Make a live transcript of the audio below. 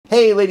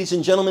Hey, ladies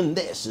and gentlemen,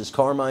 this is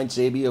Carmine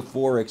Sabia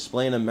for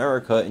Explain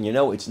America, and you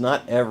know, it's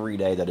not every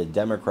day that a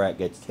Democrat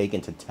gets taken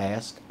to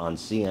task on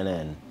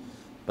CNN,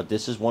 but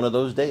this is one of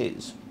those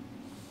days.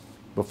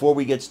 Before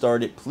we get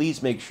started,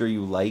 please make sure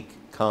you like,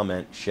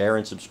 comment, share,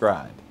 and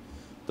subscribe.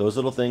 Those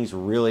little things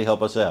really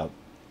help us out,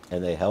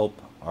 and they help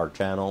our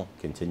channel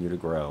continue to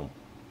grow.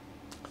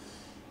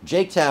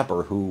 Jake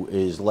Tapper, who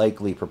is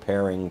likely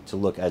preparing to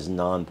look as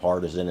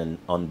nonpartisan and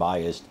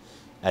unbiased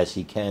as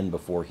he can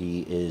before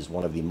he is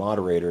one of the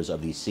moderators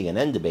of the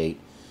CNN debate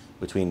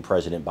between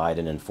President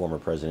Biden and former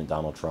President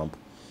Donald Trump,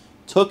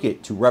 took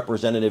it to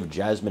Representative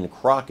Jasmine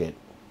Crockett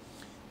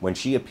when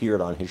she appeared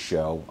on his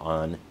show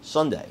on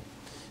Sunday.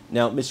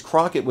 Now, Ms.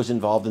 Crockett was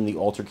involved in the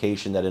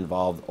altercation that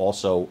involved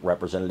also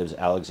Representatives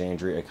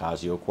Alexandria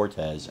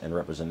Ocasio-Cortez and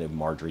Representative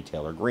Marjorie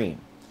Taylor Greene.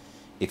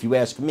 If you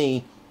ask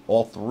me,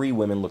 all three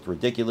women looked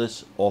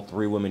ridiculous. All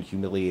three women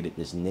humiliated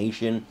this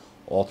nation.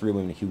 All three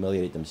women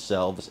humiliated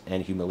themselves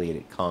and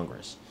humiliated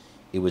Congress.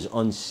 It was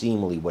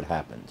unseemly what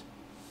happened.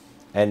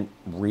 And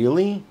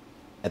really,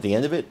 at the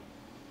end of it,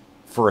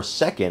 for a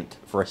second,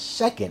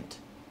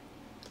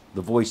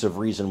 the voice of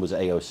reason was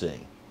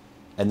AOC.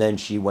 And then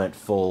she went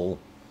full,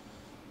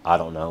 I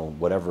don't know,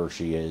 whatever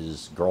she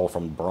is, girl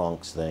from the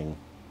Bronx thing.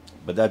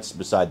 But that's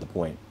beside the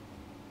point.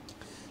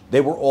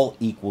 They were all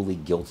equally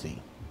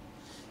guilty.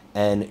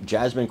 And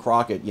Jasmine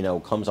Crockett,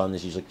 comes on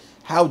this. She's like,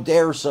 how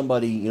dare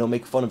somebody,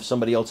 make fun of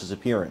somebody else's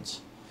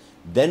appearance?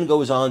 Then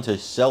goes on to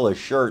sell a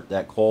shirt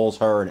that calls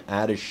her an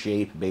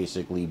out-of-shape,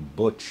 basically,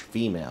 butch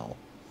female.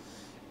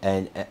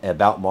 And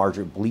about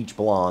Marjorie, bleach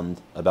blonde,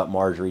 about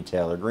Marjorie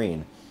Taylor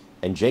Greene.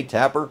 And Jake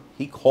Tapper,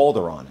 he called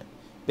her on it.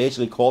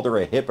 Basically called her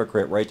a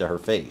hypocrite right to her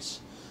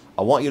face.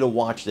 I want you to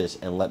watch this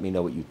and let me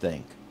know what you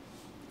think.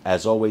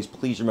 As always,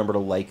 please remember to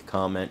like,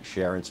 comment,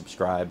 share, and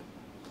subscribe.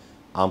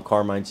 I'm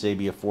Carmine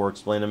Sabia for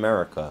Explain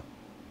America.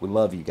 We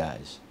love you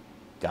guys.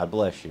 God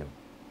bless you.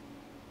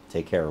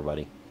 Take care,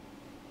 everybody.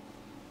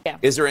 Yeah.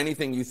 Is there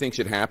anything you think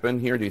should happen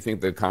here? Do you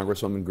think that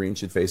Congresswoman Greene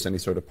should face any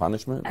sort of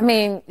punishment? I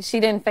mean, she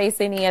didn't face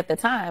any at the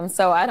time,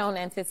 so I don't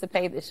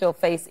anticipate that she'll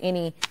face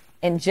any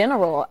in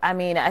general. I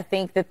mean, I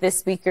think that this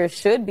speaker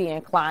should be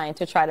inclined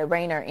to try to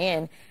rein her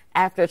in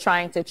after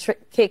trying to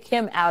kick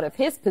him out of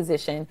his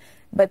position.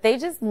 But they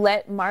just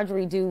let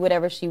Marjorie do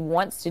whatever she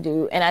wants to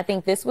do. And I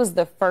think this was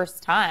the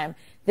first time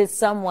that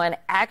someone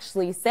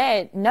actually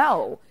said,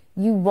 no,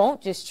 you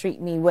won't just treat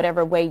me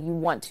whatever way you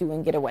want to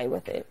and get away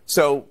with it.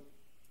 So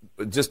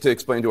just to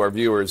explain to our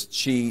viewers,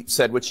 she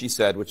said what she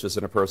said, which is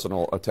a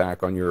personal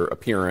attack on your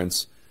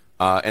appearance.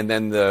 And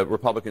then the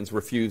Republicans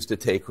refused to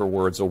take her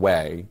words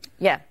away.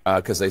 Yeah.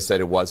 Because they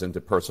said it wasn't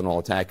a personal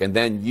attack. And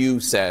then you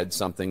said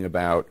something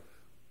about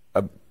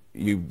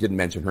you didn't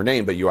mention her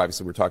name, but you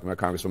obviously were talking about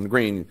Congresswoman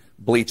Greene,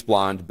 bleach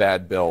blonde,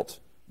 bad built,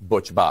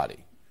 butch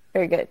body.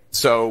 Very good.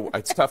 So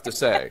it's tough to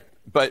say.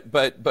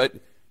 But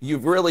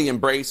you've really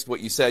embraced what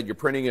you said. You're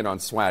printing it on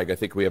swag. I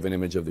think we have an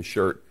image of the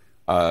shirt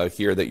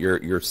here that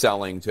you're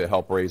selling to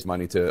help raise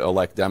money to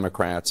elect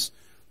Democrats.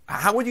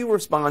 How would you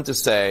respond to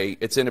say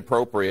it's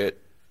inappropriate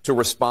to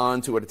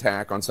respond to an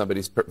attack on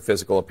somebody's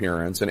physical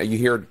appearance? And you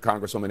hear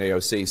Congresswoman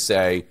AOC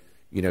say,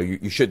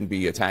 you shouldn't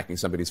be attacking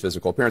somebody's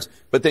physical appearance.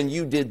 But then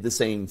you did the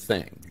same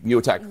thing. You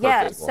attacked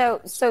her physical. Yeah,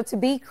 so to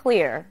be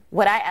clear,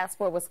 what I asked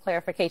for was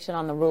clarification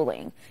on the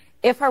ruling.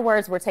 If her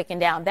words were taken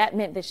down, that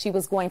meant that she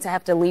was going to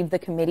have to leave the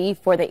committee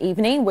for the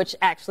evening, which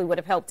actually would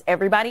have helped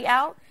everybody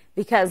out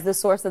because the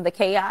source of the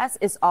chaos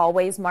is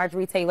always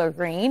Marjorie Taylor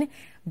Greene.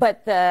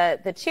 But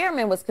the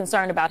chairman was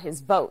concerned about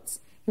his votes.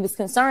 He was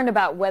concerned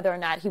about whether or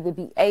not he would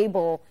be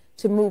able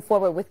to move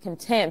forward with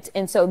contempt,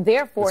 and so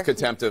therefore, they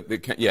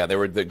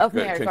were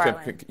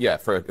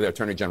for the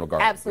Attorney General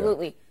Garland.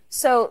 Absolutely. Yeah.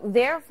 So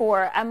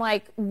therefore, I'm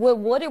like,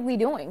 what are we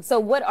doing? So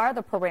what are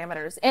the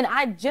parameters? And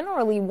I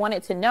generally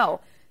wanted to know.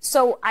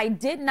 So I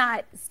did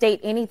not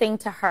state anything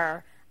to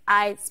her.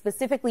 I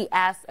specifically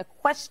asked a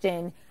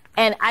question,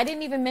 and I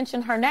didn't even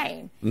mention her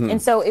name. Mm-hmm.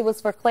 And so it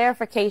was for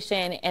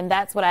clarification, and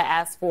that's what I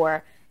asked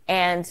for.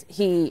 And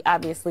he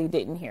obviously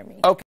didn't hear me.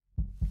 Okay.